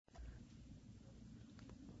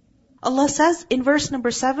Allah says in verse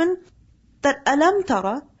number 7 that alam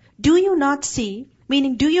tara, do you not see,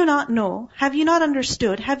 meaning do you not know, have you not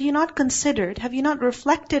understood, have you not considered, have you not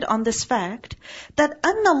reflected on this fact that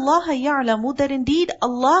anna Allah ya'lamu, that indeed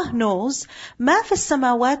Allah knows ma fis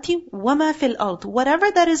samawati wa ma fil ard, whatever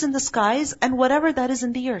that is in the skies and whatever that is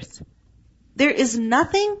in the earth. There is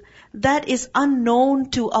nothing that is unknown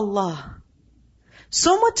to Allah.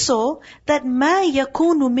 So much so that ma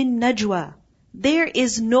yakunu min najwa, there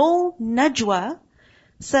is no najwa,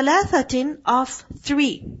 thalathatin of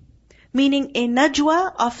three, meaning a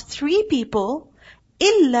najwa of three people,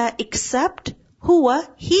 illa except huwa,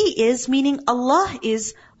 he is, meaning Allah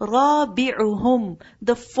is rabi'uhum,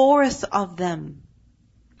 the fourth of them.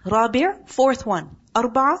 Rabi', fourth one.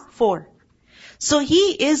 Arba'a, four. So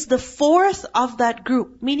he is the fourth of that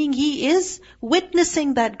group, meaning he is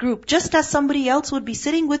witnessing that group. Just as somebody else would be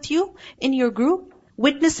sitting with you in your group,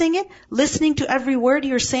 witnessing it, listening to every word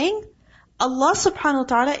you're saying, Allah subhanahu wa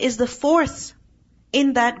ta'ala is the fourth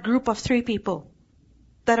in that group of three people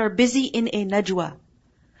that are busy in a najwa.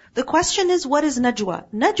 The question is, what is najwa?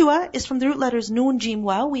 Najwa is from the root letters noon, jim,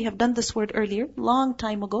 waw. We have done this word earlier, long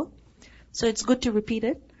time ago. So it's good to repeat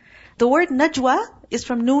it. The word najwa is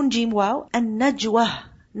from noon, jim, waw, and najwa.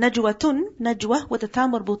 Najwatun, najwa with a ta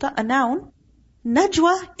marbuta, a noun.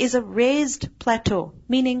 Najwa is a raised plateau,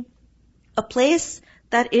 meaning a place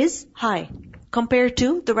that is high compared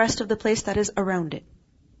to the rest of the place that is around it.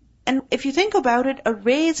 And if you think about it, a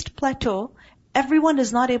raised plateau, everyone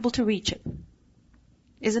is not able to reach it.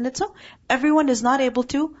 Isn't it so? Everyone is not able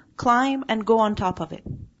to climb and go on top of it.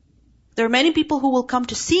 There are many people who will come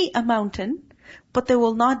to see a mountain, but they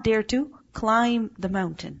will not dare to climb the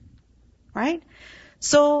mountain. Right?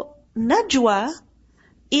 So, najwa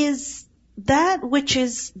is that which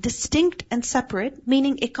is distinct and separate,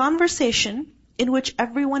 meaning a conversation in which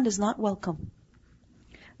everyone is not welcome.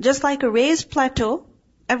 Just like a raised plateau,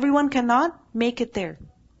 everyone cannot make it there.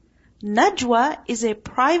 Najwa is a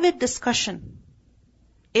private discussion,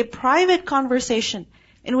 a private conversation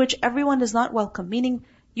in which everyone is not welcome, meaning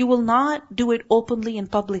you will not do it openly and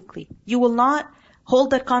publicly. You will not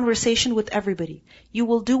hold that conversation with everybody. You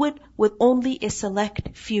will do it with only a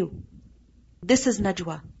select few. This is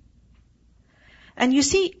najwa. And you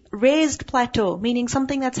see, raised plateau, meaning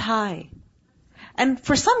something that's high. And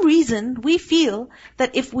for some reason, we feel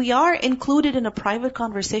that if we are included in a private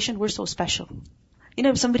conversation, we're so special. You know,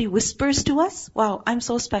 if somebody whispers to us, wow, I'm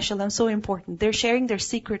so special, I'm so important. They're sharing their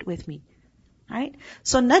secret with me. Right?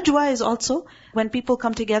 So najwa is also when people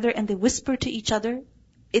come together and they whisper to each other.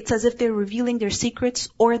 It's as if they're revealing their secrets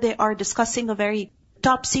or they are discussing a very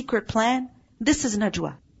top secret plan. This is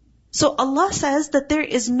najwa. So Allah says that there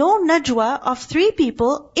is no najwa of three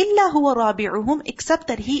people illa huwa rabi'uhum, except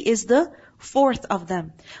that He is the fourth of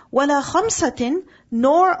them. Wala khamsatin,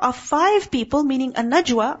 nor of five people, meaning a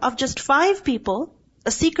najwa of just five people,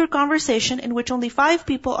 a secret conversation in which only five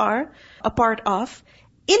people are a part of,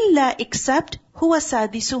 illa except huwa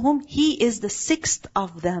sadisuhum, he is the sixth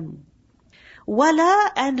of them.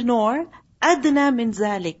 Wala and nor adna min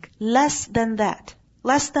zalik, less than that.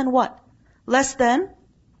 Less than what? Less than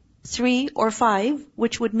 3 or 5,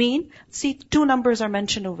 which would mean, see, 2 numbers are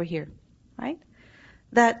mentioned over here, right?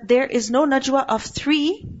 That there is no najwa of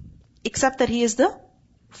 3 except that he is the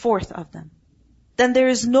fourth of them. Then there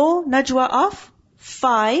is no najwa of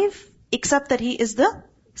 5 except that he is the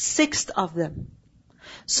sixth of them.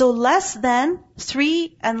 So less than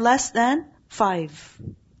 3 and less than 5.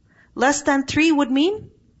 Less than 3 would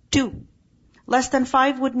mean 2. Less than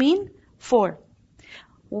 5 would mean 4.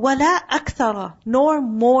 Wala akthara, nor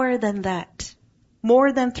more than that.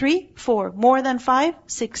 More than 3, 4. More than 5,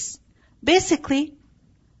 6. Basically,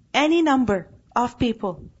 any number of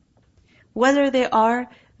people, whether they are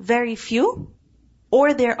very few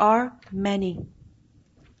or there are many.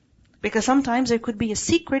 Because sometimes there could be a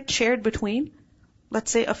secret shared between,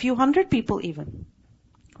 let's say, a few hundred people even.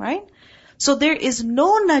 Right? So there is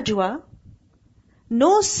no najwa,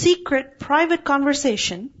 no secret private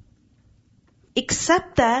conversation,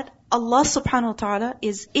 except that Allah subhanahu wa ta'ala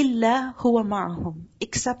is illa huwa ma'ahum,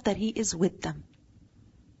 except that He is with them.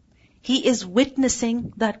 He is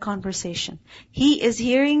witnessing that conversation. He is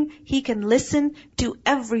hearing, He can listen to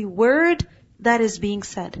every word that is being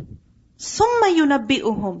said. ثُمَّ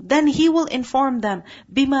يُنَبِّئُهُمْ, then He will inform them,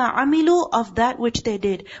 بِمَا عَمِلُوا, of that which they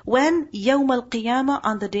did. When? يَوْمَ الْقِيَامَةِ,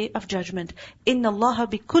 on the day of judgment. إِنَّ اللَّهَ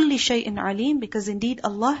بِكُلِّ شَيْءٍ عَلِيمٍ, because indeed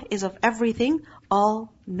Allah is of everything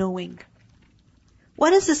all-knowing.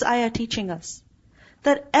 What is this ayah teaching us?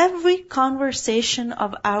 That every conversation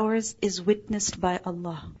of ours is witnessed by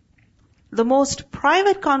Allah. The most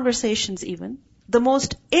private conversations even, the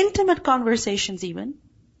most intimate conversations even,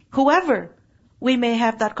 Whoever we may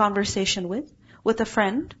have that conversation with a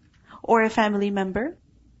friend, or a family member,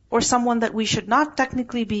 or someone that we should not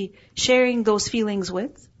technically be sharing those feelings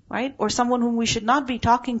with, right? Or someone whom we should not be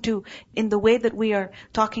talking to in the way that we are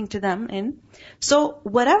talking to them in. So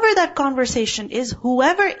whatever that conversation is,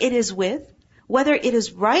 whoever it is with, whether it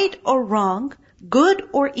is right or wrong, good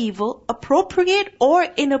or evil, appropriate or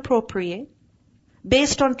inappropriate,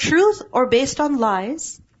 based on truth or based on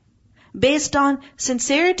lies, based on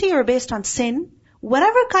sincerity or based on sin,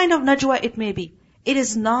 whatever kind of najwa it may be, it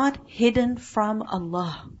is not hidden from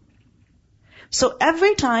Allah. So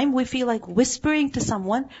every time we feel like whispering to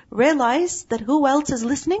someone, realize that who else is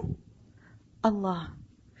listening? Allah.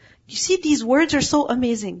 You see, these words are so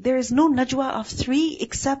amazing. There is no najwa of three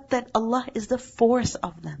except that Allah is the fourth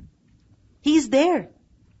of them. He's there.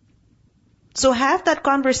 So have that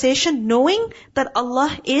conversation knowing that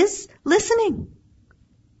Allah is listening.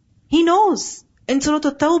 He knows. In Surah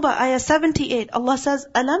At-Tawbah, ayah 78, Allah says,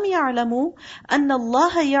 أَلَمْ يَعْلَمُوا أَنَّ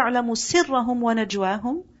اللَّهَ يَعْلَمُ سِرَّهُمْ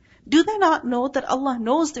وَنَجْوَاهُمْ. Do they not know that Allah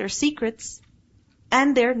knows their secrets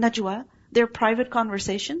and their najwa, their private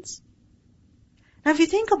conversations? Now if you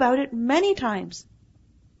think about it, many times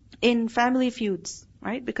in family feuds,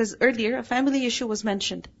 right? Because earlier a family issue was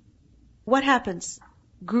mentioned. What happens?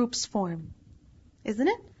 Groups form. Isn't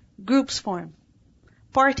it? Groups form.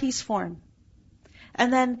 Parties form.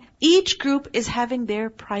 And then each group is having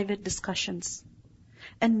their private discussions.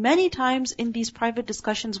 And many times in these private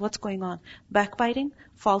discussions, what's going on? Backbiting,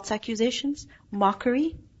 false accusations,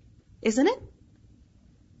 mockery. Isn't it?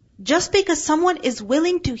 Just because someone is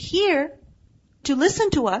willing to hear, to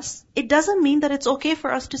listen to us, it doesn't mean that it's okay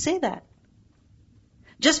for us to say that.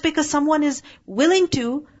 Just because someone is willing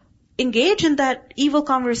to engage in that evil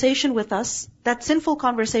conversation with us, that sinful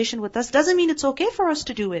conversation with us, doesn't mean it's okay for us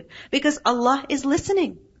to do it. Because Allah is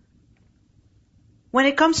listening. When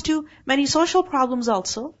it comes to many social problems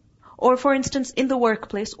also, or for instance in the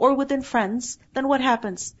workplace or within friends, then what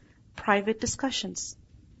happens? Private discussions.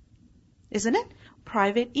 Isn't it?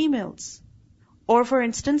 Private emails. Or for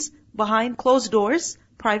instance, behind closed doors,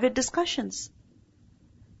 private discussions.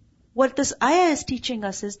 What this ayah is teaching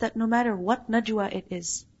us is that no matter what najwa it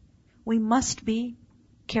is, we must be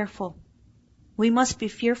careful. We must be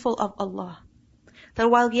fearful of Allah. That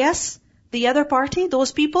while yes, the other party,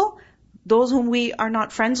 those people, those whom we are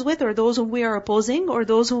not friends with, or those whom we are opposing, or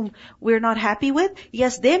those whom we are not happy with,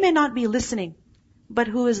 yes, they may not be listening. But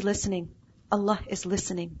who is listening? Allah is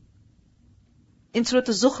listening. In Surah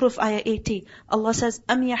Al-Zukhruf, ayah 80, Allah says,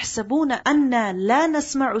 أَمْ يَحْسَبُونَ أَنَّا لَا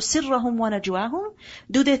نَسْمَعُ سِرَّهُمْ وَنَجْوَاهُمْ.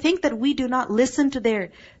 Do they think that we do not listen to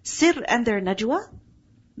their sir and their najwa?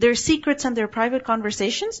 Their secrets and their private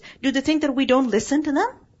conversations? Do they think that we don't listen to them?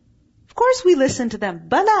 Of course we listen to them.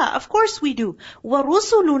 Bala, of course we do.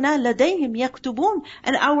 وَرُسُلُنَا لَدَيْهِمْ يَكْتُبُونَ.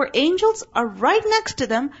 And our angels are right next to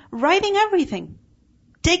them, writing everything.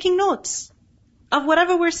 Taking notes of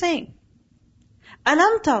whatever we're saying.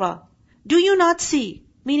 أَلَمْ تَرَى. Do you not see?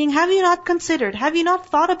 Meaning, have you not considered? Have you not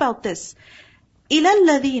thought about this? إِلَى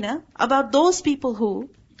الَّذِينَ. About those people who,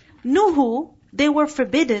 nuhu, they were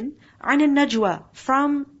forbidden, عَنِ النَّجْوَى,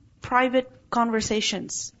 from private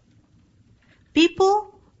conversations.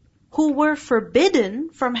 People who were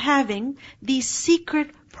forbidden from having these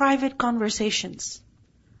secret private conversations.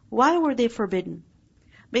 Why were they forbidden?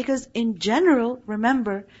 Because in general,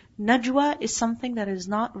 remember, najwa is something that is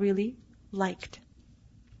not really liked.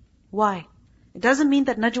 Why? It doesn't mean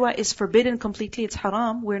that najwa is forbidden completely, it's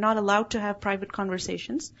haram. We're not allowed to have private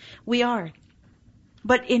conversations. We are.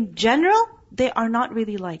 But in general, they are not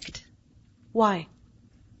really liked. Why?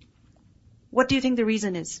 What do you think the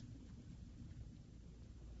reason is?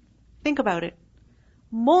 Think about it.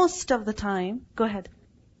 Most of the time, go ahead.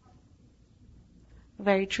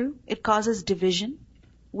 Very true. It causes division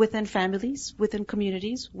within families, within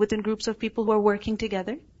communities, within groups of people who are working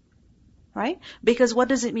together. Right? Because what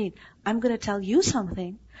does it mean? I'm going to tell you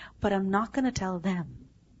something, but I'm not going to tell them.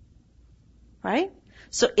 Right?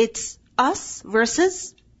 So it's us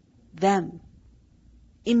versus them.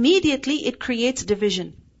 Immediately it creates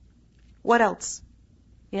division. What else?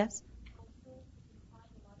 Yes?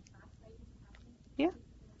 Yeah.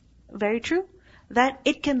 Very true. That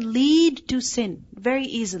it can lead to sin very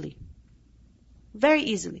easily. Very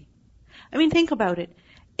easily. I mean, think about it.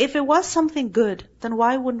 If it was something good, then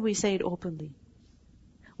why wouldn't we say it openly?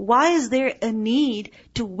 Why is there a need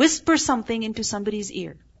to whisper something into somebody's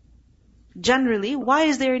ear? Generally, why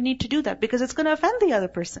is there a need to do that? Because it's going to offend the other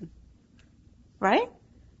person. Right?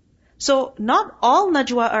 So, not all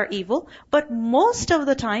najwa are evil, but most of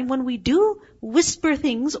the time when we do whisper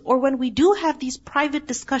things or when we do have these private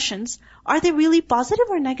discussions, are they really positive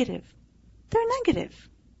or negative? They're negative.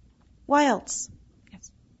 Why else?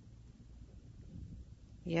 Yes.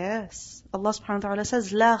 Yes. Allah subhanahu wa ta'ala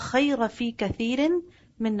says, لا خير في كثير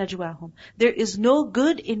من نجواهم. There is no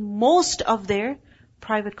good in most of their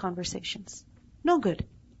private conversations. No good.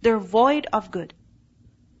 They're void of good.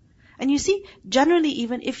 And you see, generally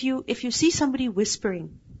even if you see somebody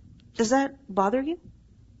whispering, does that bother you?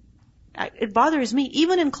 It bothers me.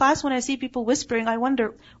 Even in class when I see people whispering, I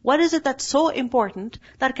wonder, what is it that's so important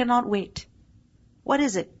that cannot wait? What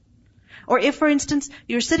is it? Or if, for instance,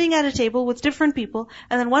 you're sitting at a table with different people,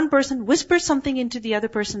 and then one person whispers something into the other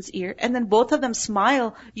person's ear, and then both of them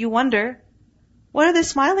smile, you wonder, what are they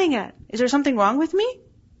smiling at? Is there something wrong with me?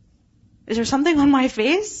 Is there something on my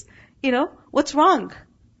face? What's wrong?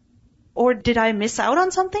 Or did I miss out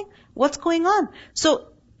on something? What's going on?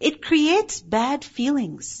 So, it creates bad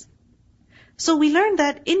feelings. So we learned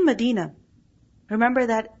that in Medina. Remember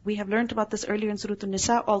that we have learned about this earlier in Surah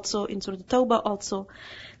An-Nisa also, in Surah At-Tawbah also,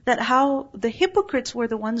 that how the hypocrites were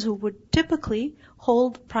the ones who would typically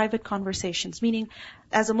hold private conversations. Meaning,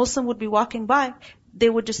 as a Muslim would be walking by, they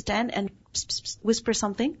would just stand and whisper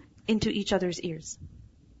something into each other's ears.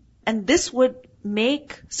 And this would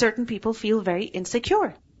make certain people feel very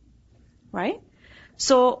insecure. Right?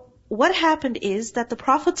 So, what happened is that the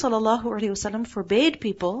Prophet ﷺ forbade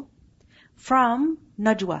people from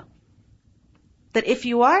najwa. That if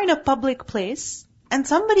you are in a public place and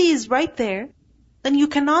somebody is right there, then you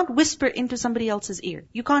cannot whisper into somebody else's ear.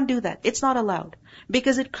 You can't do that. It's not allowed.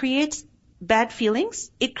 Because it creates bad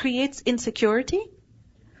feelings. It creates insecurity.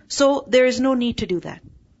 So there is no need to do that.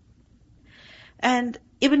 And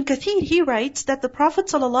Ibn Kathir, he writes that the Prophet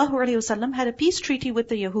ﷺ had a peace treaty with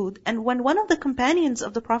the Yahud, and when one of the companions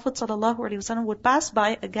of the Prophet ﷺ would pass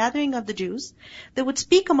by a gathering of the Jews, they would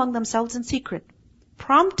speak among themselves in secret,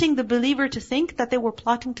 prompting the believer to think that they were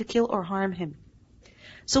plotting to kill or harm him.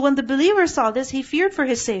 So when the believer saw this, he feared for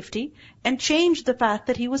his safety and changed the path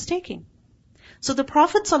that he was taking. So the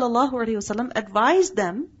Prophet ﷺ advised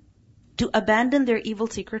them to abandon their evil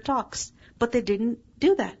secret talks, but they didn't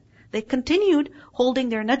do that. They continued holding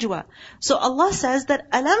their najwa. So Allah says that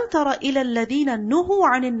أَلَمْ تَرَ إِلَى الَّذِينَ نُهُوا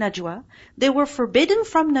عَنِ النَّجْوَى. They were forbidden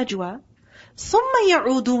from najwa. ثُمَّ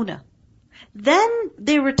يَعُودُونَ. Then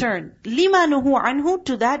they returned. لِمَا نُهُوا عَنْهُ.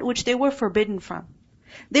 To that which they were forbidden from.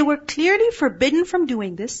 They were clearly forbidden from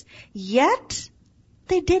doing this, yet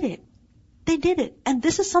they did it. They did it. And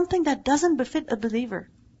this is something that doesn't befit a believer.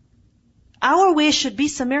 Our way should be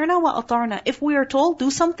سَمِعْنَا وَأَطَعْنَا. If we are told do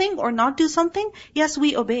something or not do something, yes,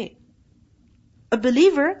 we obey. A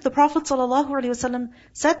believer, the Prophet ﷺ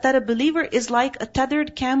said that a believer is like a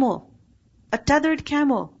tethered camel. A tethered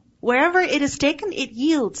camel. Wherever it is taken, it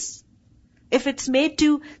yields. If it's made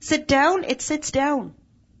to sit down, it sits down.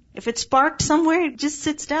 If it's parked somewhere, it just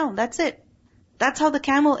sits down. That's it. That's how the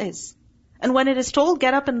camel is. And when it is told,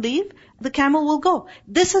 get up and leave, the camel will go.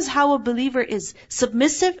 This is how a believer is.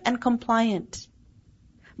 Submissive and compliant.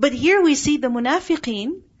 But here we see the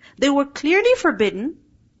munafiqeen, they were clearly forbidden.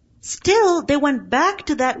 Still, they went back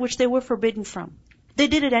to that which they were forbidden from. They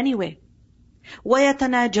did it anyway.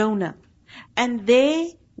 وَيَتَنَاجَوْنَ. And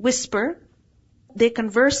they whisper, they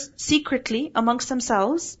converse secretly amongst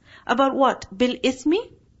themselves about what? بِالْإِثْمِ.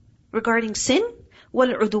 Regarding sin.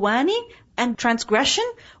 وَالْعُدْوَانِ. And transgression.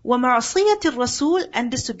 وَمَعْصِيَةِ الرَّسُولِ.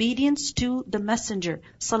 And disobedience to the messenger.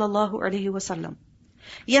 Sallallahu alaihi wasallam.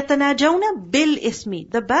 يَتَنَاجَوْنَ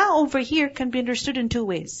بِالْإِثْمِ. The ba over here can be understood in two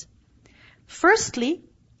ways. Firstly,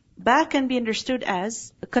 ba can be understood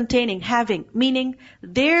as containing, having, meaning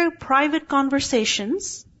their private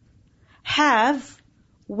conversations have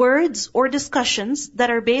words or discussions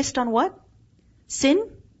that are based on what?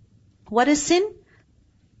 Sin. What is sin?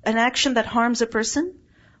 An action that harms a person.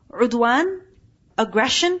 Udwan,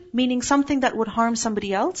 aggression, meaning something that would harm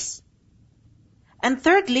somebody else. And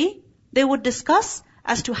thirdly, they would discuss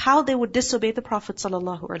as to how they would disobey the Prophet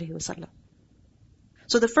ﷺ.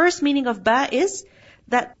 So the first meaning of ba is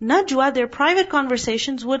that najwa, their private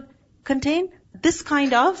conversations, would contain this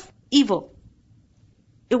kind of evil.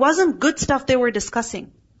 It wasn't good stuff they were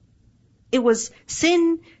discussing. It was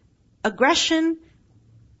sin, aggression,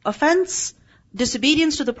 offense,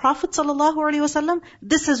 disobedience to the Prophet ﷺ.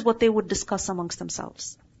 This is what they would discuss amongst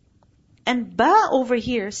themselves. And ba over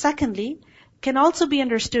here, secondly, can also be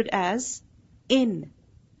understood as in.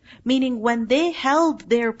 Meaning when they held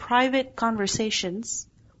their private conversations,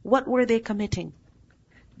 what were they committing?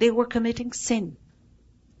 They were committing sin.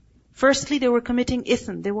 Firstly, they were committing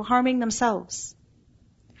ithm. They were harming themselves.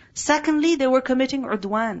 Secondly, they were committing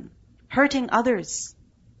udwan, hurting others.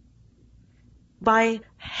 By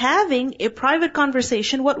having a private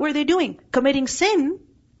conversation, what were they doing? Committing sin.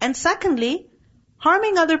 And secondly,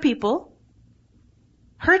 harming other people,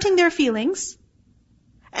 hurting their feelings.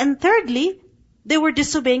 And thirdly, they were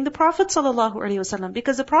disobeying the Prophet ﷺ,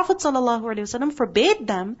 because the Prophet ﷺ forbade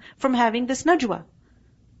them from having this najwa.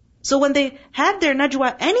 So when they had their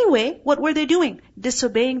najwa anyway, what were they doing?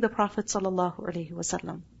 Disobeying the Prophet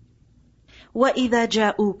ﷺ. وَإِذَا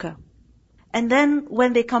جَاءُوكَ. And then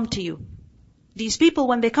when they come to you, these people,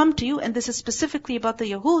 when they come to you, and this is specifically about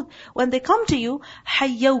the Yahud, when they come to you,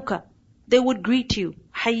 حَيَّوْكَ, they would greet you.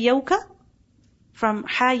 حَيَّوْكَ, from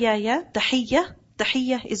حَيَّيَ,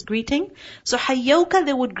 tahiyya is greeting. So حَيَّوْكَ,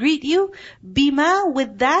 they would greet you, بِمَا,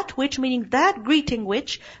 with that which, meaning that greeting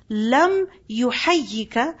which, لَمْ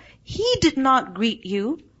يُحَيِّكَ, He did not greet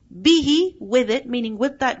you, bihi, with it, meaning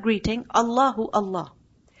with that greeting, Allahu, Allah.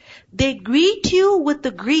 They greet you with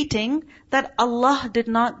the greeting that Allah did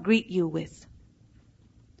not greet you with.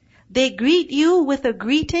 They greet you with a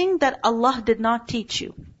greeting that Allah did not teach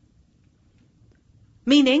you.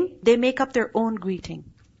 Meaning, they make up their own greeting.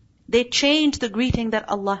 They change the greeting that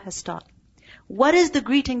Allah has taught. What is the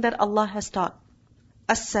greeting that Allah has taught?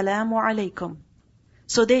 Assalamu alaikum.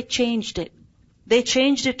 So they changed it. They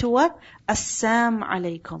changed it to what? Assam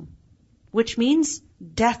alaikum. Which means,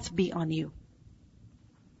 death be on you.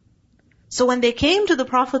 So when they came to the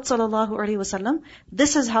Prophet ﷺ,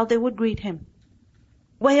 this is how they would greet him.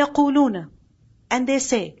 وَيَقُولُونَ, and they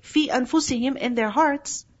say, فِي أَنفُسِهِمْ, in their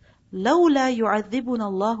hearts, لَوْلَا يُعَذِّبُنَ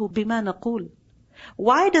اللَّهُ بِمَا نَقُولُ.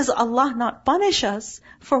 Why does Allah not punish us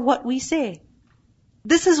for what we say?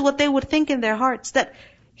 This is what they would think in their hearts, that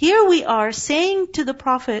here we are saying to the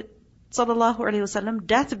Prophet ﷺ,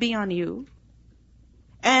 death be on you,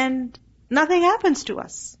 and nothing happens to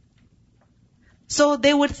us. So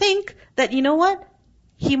they would think that, you know what?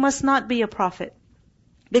 He must not be a prophet.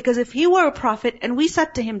 Because if he were a prophet and we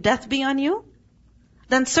said to him, death be on you,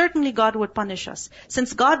 then certainly God would punish us.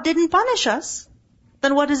 Since God didn't punish us,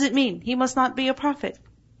 then what does it mean? He must not be a prophet.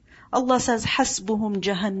 Allah says, حَسْبُهُمْ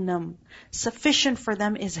جَهَنَّمْ. Sufficient for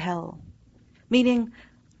them is hell. Meaning,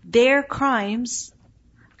 their crimes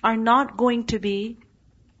are not going to be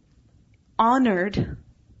honored,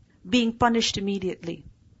 being punished immediately.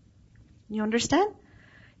 You understand?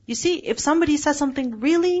 You see, if somebody says something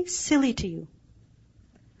really silly to you,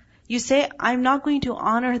 you say, I'm not going to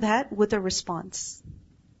honor that with a response.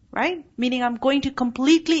 Right? Meaning I'm going to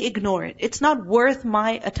completely ignore it. It's not worth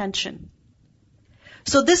my attention.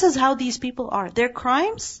 So this is how these people are. Their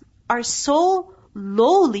crimes are so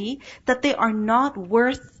lowly that they are not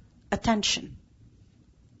worth attention.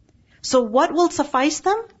 So what will suffice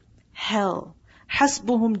them? Hell.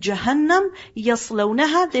 حَسْبُهُمْ جَهَنَّمْ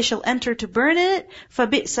يَصْلَوْنَهَا. They shall enter to burn in it.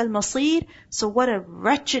 فَبِئْسَ الْمَصِيرُ. So what a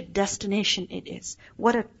wretched destination it is.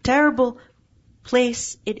 What a terrible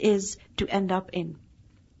place it is to end up in.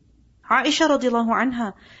 Aisha radiallahu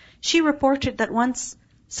anha, she reported that once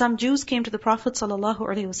some Jews came to the Prophet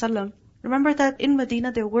ﷺ. Remember that in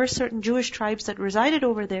Medina there were certain Jewish tribes that resided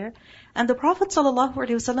over there, and the Prophet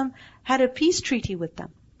ﷺ had a peace treaty with them.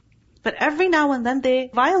 But every now and then they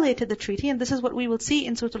violated the treaty, and this is what we will see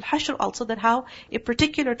in Surah Al-Hashr also, that how a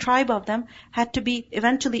particular tribe of them had to be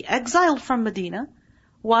eventually exiled from Medina.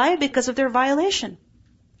 Why? Because of their violation.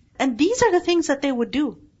 And these are the things that they would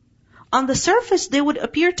do. On the surface, they would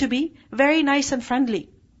appear to be very nice and friendly.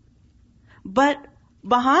 But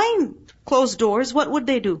behind closed doors, what would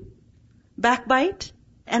they do? Backbite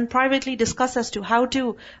and privately discuss as to how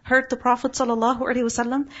to hurt the Prophet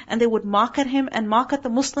ﷺ, and they would mock at him and mock at the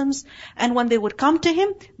Muslims. And when they would come to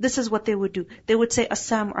him, this is what they would do. They would say,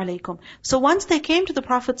 Assam alaikum. So once they came to the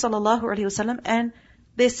Prophet ﷺ and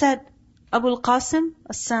they said, Abul Qasim,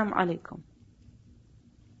 Assam alaikum.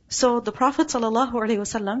 So the Prophet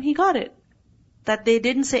ﷺ, he got it. That they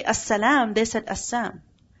didn't say As-salam, they said Assam.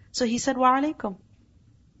 So he said, Wa alaikum.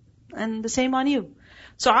 And the same on you.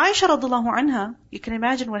 So Aisha radiallahu anha, you can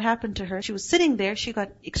imagine what happened to her. She was sitting there, she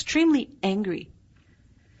got extremely angry.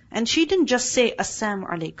 And she didn't just say Assam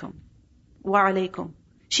alaikum, Wa alaikum.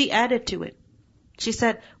 She added to it. She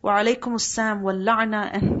said, Wa alaikum assam wal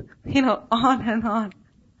la'na, and on and on.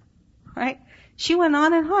 Right? She went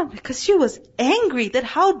on and on because she was angry that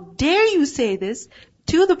how dare you say this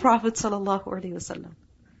to the Prophet ﷺ.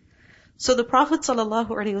 So the Prophet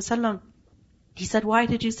ﷺ, he said, why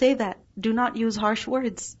did you say that? Do not use harsh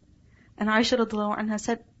words. And Aisha radiallahu anha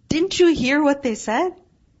said, didn't you hear what they said?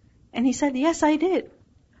 And he said, yes, I did.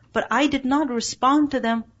 But I did not respond to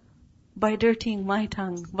them by dirtying my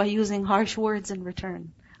tongue, by using harsh words in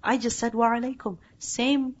return. I just said, wa alaikum,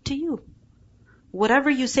 same to you. Whatever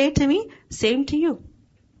you say to me, same to you.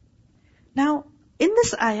 Now, in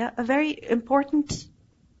this ayah, a very important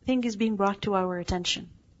thing is being brought to our attention.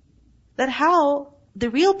 That how the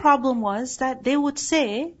real problem was that they would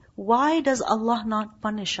say, why does Allah not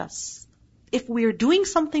punish us? If we're doing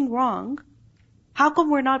something wrong, how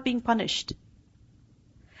come we're not being punished?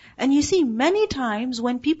 And you see, many times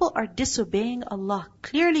when people are disobeying Allah,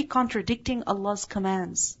 clearly contradicting Allah's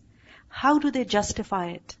commands, how do they justify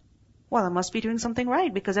it? Well, I must be doing something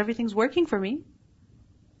right because everything's working for me.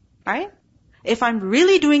 Right? If I'm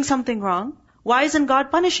really doing something wrong, why isn't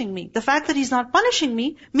God punishing me? The fact that He's not punishing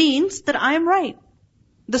me means that I am right.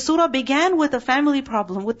 The surah began with a family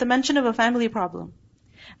problem, with the mention of a family problem.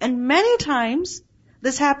 And many times,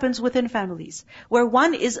 this happens within families, where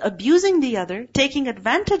one is abusing the other, taking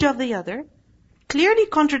advantage of the other, clearly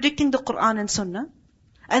contradicting the Quran and Sunnah.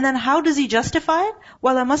 And then how does he justify it?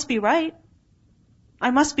 Well, I must be right.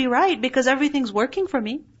 I must be right because everything's working for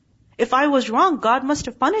me. If I was wrong, God must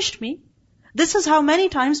have punished me. This is how many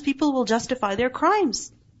times people will justify their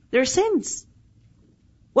crimes, their sins.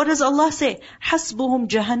 What does Allah say? حَسْبُهُمْ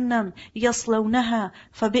جَهَنَّمْ يَصْلَوْنَهَا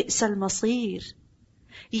فَبِئْسَ الْمَصِيرُ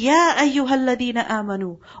يَا أَيُّهَا الَّذِينَ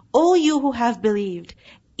آمَنُوا, O you who have believed,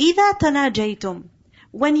 إِذَا تَنَاجَيْتُمْ,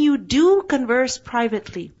 when you do converse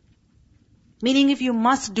privately, meaning if you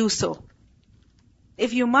must do so,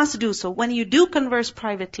 when you do converse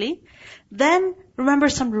privately, then remember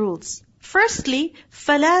some rules. Firstly,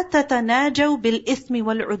 فَلَا تَتَنَاجَوْا بِالْإِثْمِ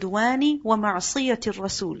وَالْعُدْوَانِ وَمَعْصِيَةِ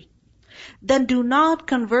الرَّسُولِ. Then do not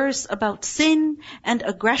converse about sin and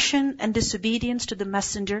aggression and disobedience to the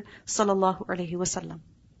Messenger sallallahu alaihi wasallam.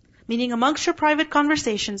 Meaning amongst your private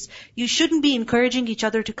conversations, you shouldn't be encouraging each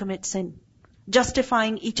other to commit sin,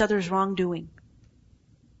 justifying each other's wrongdoing.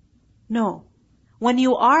 No. When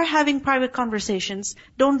you are having private conversations,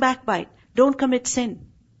 don't backbite, don't commit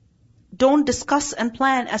sin. Don't discuss and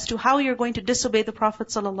plan as to how you're going to disobey the Prophet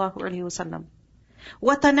sallallahu alaihi wasallam.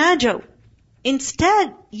 وَتَنَاجَوْا.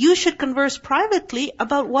 Instead, you should converse privately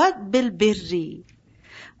about what? بِالْبِرِّ.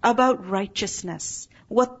 About righteousness,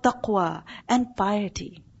 وَالتَّقْوَى, and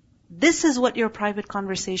piety. This is what your private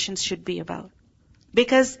conversations should be about.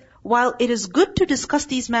 Because while it is good to discuss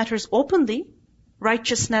these matters openly,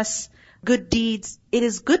 righteousness, good deeds, it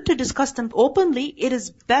is good to discuss them openly, it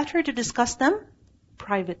is better to discuss them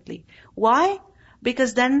privately. Why?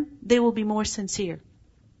 Because then they will be more sincere.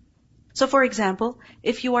 So for example,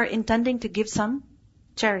 if you are intending to give some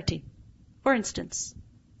charity, for instance,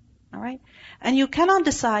 alright, and you cannot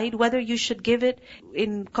decide whether you should give it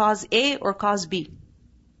in cause A or cause B,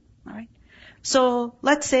 alright. So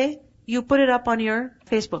let's say you put it up on your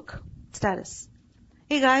Facebook status.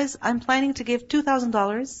 Hey guys, I'm planning to give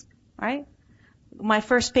 $2,000, right? My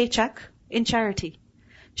first paycheck in charity.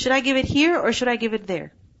 Should I give it here or should I give it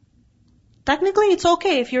there? Technically, it's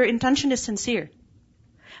okay if your intention is sincere.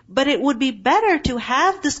 But it would be better to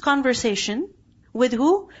have this conversation with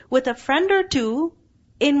who? With a friend or two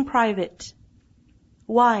in private.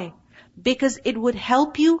 Why? Because it would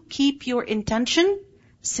help you keep your intention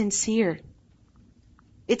sincere.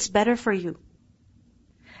 It's better for you.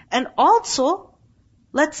 And also,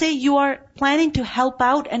 let's say you are planning to help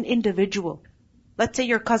out an individual. Let's say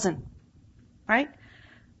your cousin, right?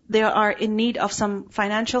 They are in need of some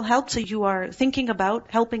financial help, so you are thinking about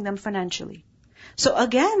helping them financially. So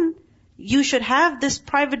again, you should have this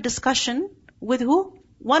private discussion with who?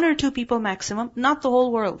 1 or 2 people maximum, not the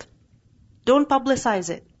whole world. Don't publicize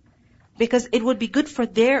it. Because it would be good for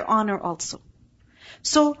their honor also.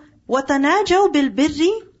 So, وَتَنَاجَوْا بِالْبِرِّ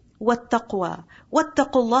وَالتَّقْوَى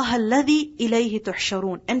وَاتَّقُوا اللَّهَ الَّذِي إِلَيْهِ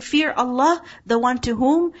تُحْشَرُونَ. And fear Allah, the one to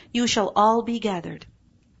whom you shall all be gathered.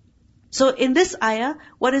 So in this ayah,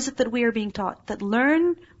 what is it that we are being taught? That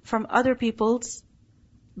learn from other people's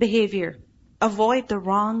behavior. Avoid the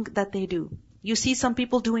wrong that they do. You see some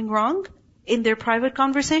people doing wrong in their private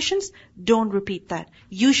conversations, don't repeat that.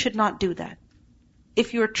 You should not do that.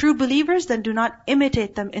 If you are true believers, then do not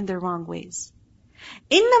imitate them in their wrong ways.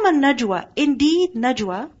 إِنَّمَا النَّجْوَى. Indeed,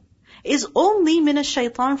 najwa is only min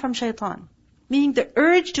ash-shaytan, from shaitan. Meaning the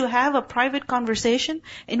urge to have a private conversation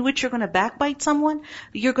in which you're going to backbite someone,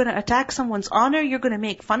 you're going to attack someone's honor, you're going to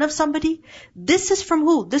make fun of somebody. This is from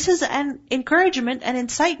who? This is an encouragement and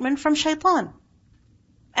incitement from shaitan.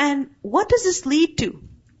 And what does this lead to?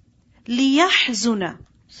 لِيَحْزُنَ.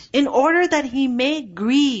 In order that he may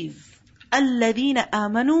grieve. الَّذِينَ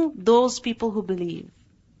آمَنُوا. Those people who believe.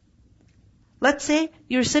 Let's say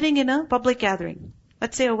you're sitting in a public gathering.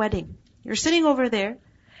 Let's say a wedding. You're sitting over there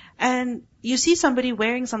and you see somebody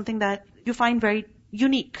wearing something that you find very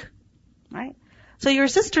unique. Right? So your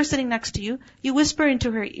sister sitting next to you, you whisper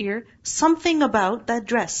into her ear something about that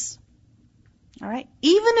dress. Alright?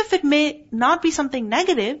 Even if it may not be something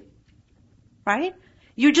negative, right?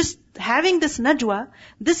 You're just having this najwa.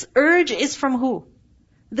 This urge is from who?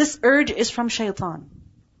 This urge is from shaitan.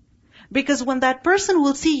 Because when that person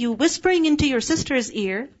will see you whispering into your sister's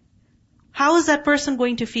ear, how is that person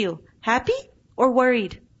going to feel? Happy or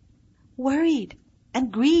worried? Worried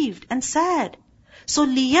and grieved and sad. So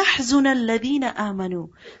لِيَحْزُنَ الَّذِينَ آمَنُوا.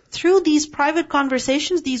 Through these private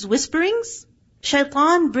conversations, these whisperings,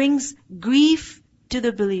 Shaitan brings grief to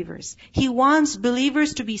the believers. He wants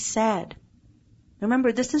believers to be sad.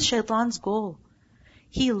 Remember, this is Shaitan's goal.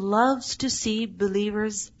 He loves to see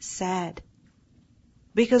believers sad.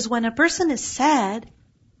 Because when a person is sad,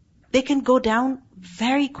 they can go down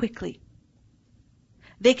very quickly.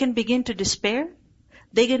 They can begin to despair.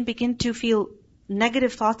 They can begin to feel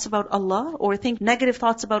negative thoughts about Allah or think negative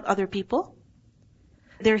thoughts about other people.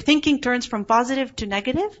 Their thinking turns from positive to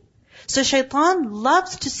negative. So Shaitan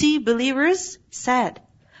loves to see believers sad.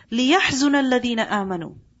 لِيَحْزُنَ الَّذِينَ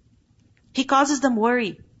آمَنُوا. He causes them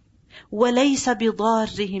worry. وَلَيْسَ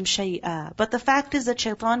بِضَارِّهِمْ شَيْئًا. But the fact is that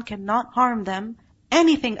Shaitan cannot harm them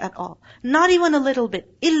anything at all. Not even a little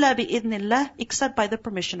bit. إِلَّا بِإِذْنِ اللَّهِ. Except by the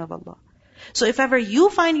permission of Allah. So if ever you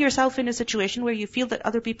find yourself in a situation where you feel that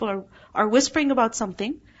other people are whispering about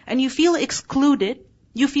something, and you feel excluded,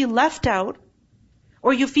 you feel left out,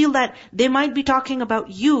 or you feel that they might be talking about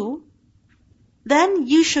you, then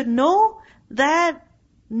you should know that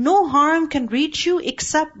no harm can reach you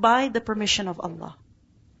except by the permission of Allah.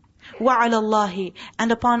 وَعَلَى اللَّهِ.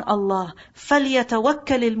 And upon Allah, فَلْيَتَوَكَّلِ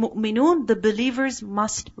الْمُؤْمِنُونَ. The believers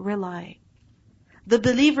must rely. The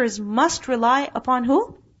believers must rely upon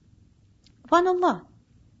who? Upon Allah.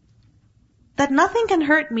 That nothing can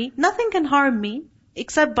hurt me, nothing can harm me,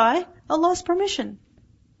 except by Allah's permission.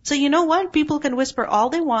 So you know what? People can whisper all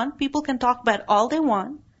they want, people can talk bad all they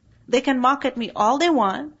want, they can mock at me all they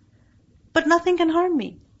want, but nothing can harm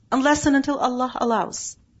me, unless and until Allah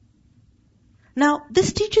allows. Now,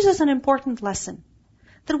 this teaches us an important lesson,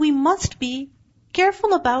 that we must be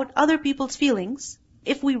careful about other people's feelings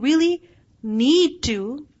if we really need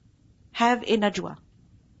to have a najwa.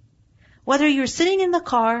 Whether you're sitting in the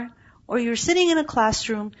car, or you're sitting in a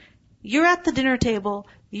classroom, you're at the dinner table,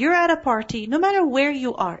 you're at a party, no matter where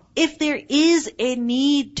you are, if there is a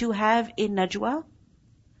need to have a najwa,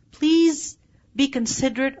 please be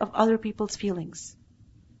considerate of other people's feelings.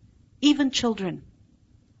 Even children.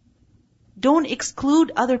 Don't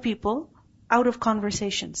exclude other people out of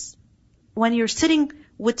conversations. When you're sitting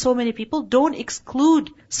with so many people, don't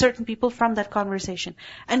exclude certain people from that conversation.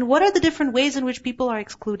 And what are the different ways in which people are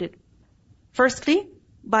excluded? Firstly,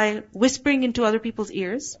 by whispering into other people's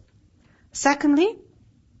ears. Secondly,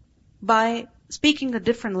 by speaking a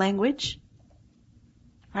different language.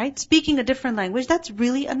 Right? Speaking a different language, that's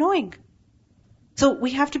really annoying. So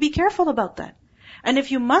we have to be careful about that. And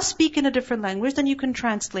if you must speak in a different language, then you can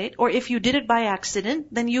translate. Or if you did it by accident,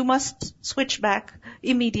 then you must switch back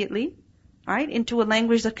immediately, right, into a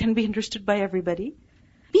language that can be understood by everybody.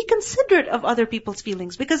 Be considerate of other people's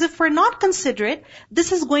feelings. Because if we're not considerate,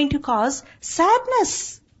 this is going to cause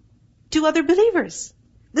sadness to other believers.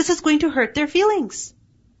 This is going to hurt their feelings.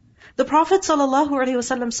 The Prophet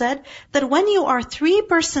ﷺ said that when you are 3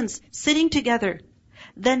 persons sitting together,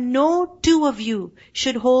 then no 2 of you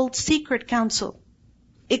should hold secret counsel,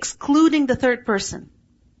 excluding the 3rd person.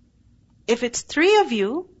 If it's 3 of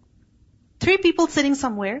you, 3 people sitting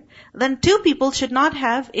somewhere, then 2 people should not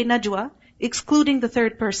have a najwa, excluding the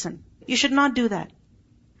 3rd person. You should not do that.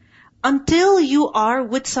 Until you are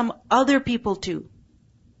with some other people too.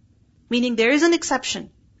 Meaning there is an exception.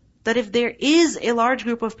 That if there is a large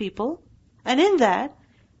group of people, and in that,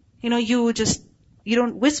 you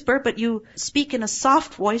don't whisper, but you speak in a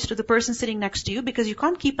soft voice to the person sitting next to you, because you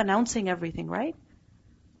can't keep announcing everything, right?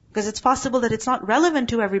 Because it's possible that it's not relevant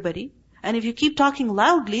to everybody. And if you keep talking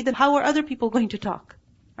loudly, then how are other people going to talk?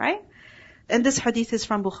 Right? And this hadith is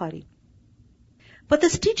from Bukhari. But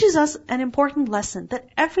this teaches us an important lesson, that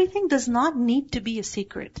everything does not need to be a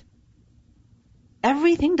secret.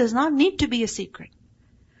 Everything does not need to be a secret.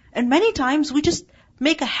 And many times we just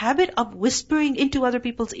make a habit of whispering into other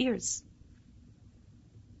people's ears.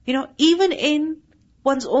 Even in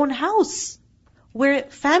one's own house, where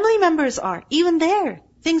family members are, even there,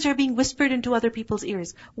 things are being whispered into other people's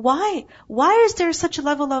ears. Why? Why is there such a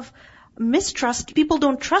level of mistrust? People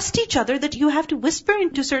don't trust each other that you have to whisper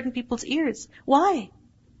into certain people's ears. Why?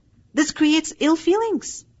 This creates ill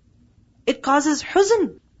feelings. It causes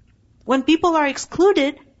huzn. When people are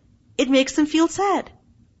excluded, it makes them feel sad.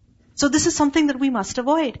 So this is something that we must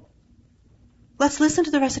avoid. Let's listen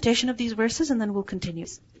to the recitation of these verses and then we'll continue.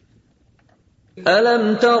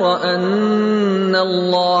 أَلَمْ تَرَ أَنَّ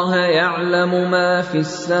اللَّهَ يَعْلَمُ مَا فِي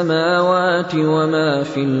السَّمَاوَاتِ وَمَا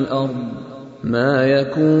فِي الْأَرْضِ ما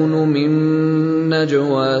يكون من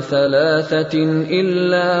نجوى ثلاثة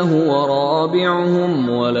إلا هو رابعهم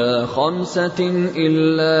ولا خمسة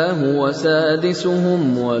إلا هو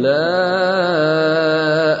سادسهم ولا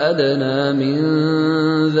أدنى من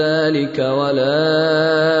ذلك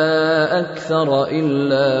ولا أكثر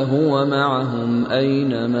إلا هو معهم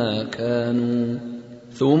أينما كانوا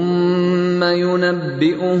ثم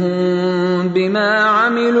ينبئهم بما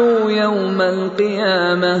عملوا يوم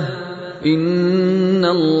القيامة إن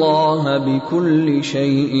الله بكل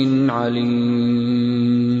شيء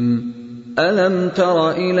عليم. ألم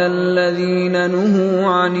تر إلى الذين نهوا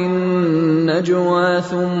عن النجوى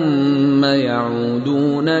ثم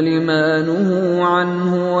يعودون لما نهوا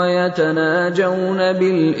عنه ويتناجون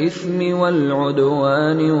بالإثم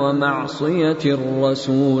والعدوان ومعصية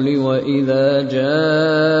الرسول وإذا جاءوك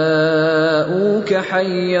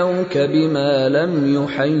حيوك بما لم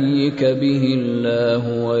يحيك به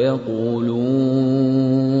الله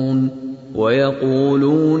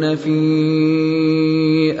ويقولون في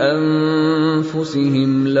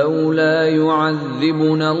أنفسهم لولا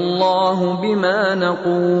يعذبنا الله بما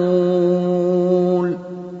نقول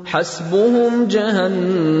حسبهم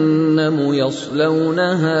جهنم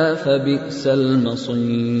يصلونها فبئس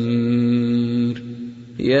المصير.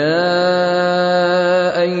 يا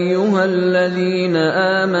أيها الذين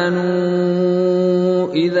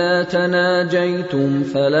آمنوا إذا تناجيتم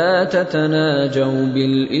فلا تتناجوا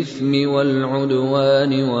بالإثم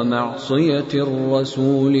والعدوان ومعصية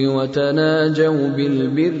الرسول وتناجوا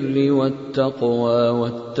بالبر والتقوى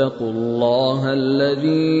واتقوا الله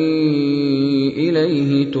الذي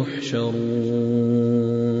إليه تحشرون.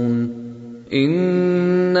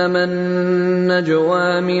 إنما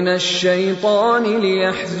النجوى من الشيطان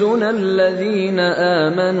ليحزن الذين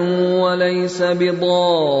آمنوا وليس بضارهم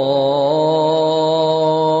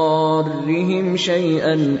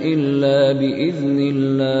شيئا إلا بإذن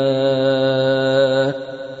الله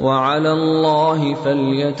وعلى الله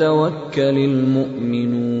فليتوكل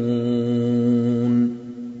المؤمنون.